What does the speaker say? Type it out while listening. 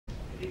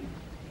speak.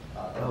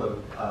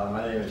 Hello,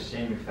 my name is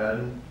Shane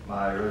McFadden.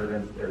 My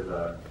residence is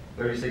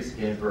 36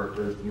 Gainsborough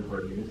First,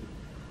 Newport News.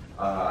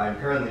 I'm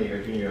currently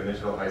a junior at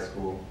Menchville High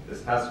School.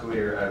 This past school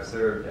year, I've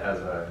served as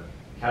a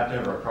captain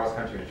of our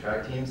cross-country and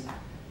track teams,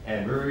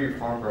 and Riverview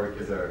Farm Park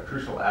is a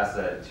crucial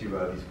asset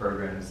to these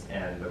programs,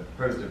 and the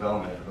proposed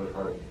development of the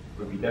park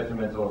would be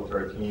detrimental to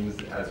our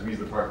teams as we use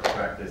the park to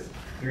practice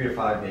 3 to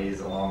 5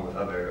 days along with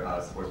other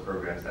sports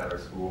programs at our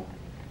school.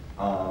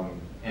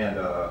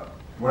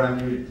 What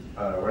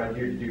I'm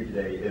here to do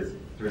today is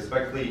to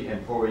respectfully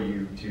implore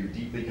you to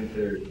deeply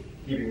consider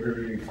keeping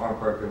Riverview Farm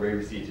Park the way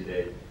we see it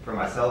today for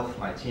myself,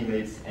 my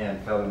teammates,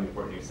 and fellow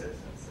Newport News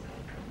citizens.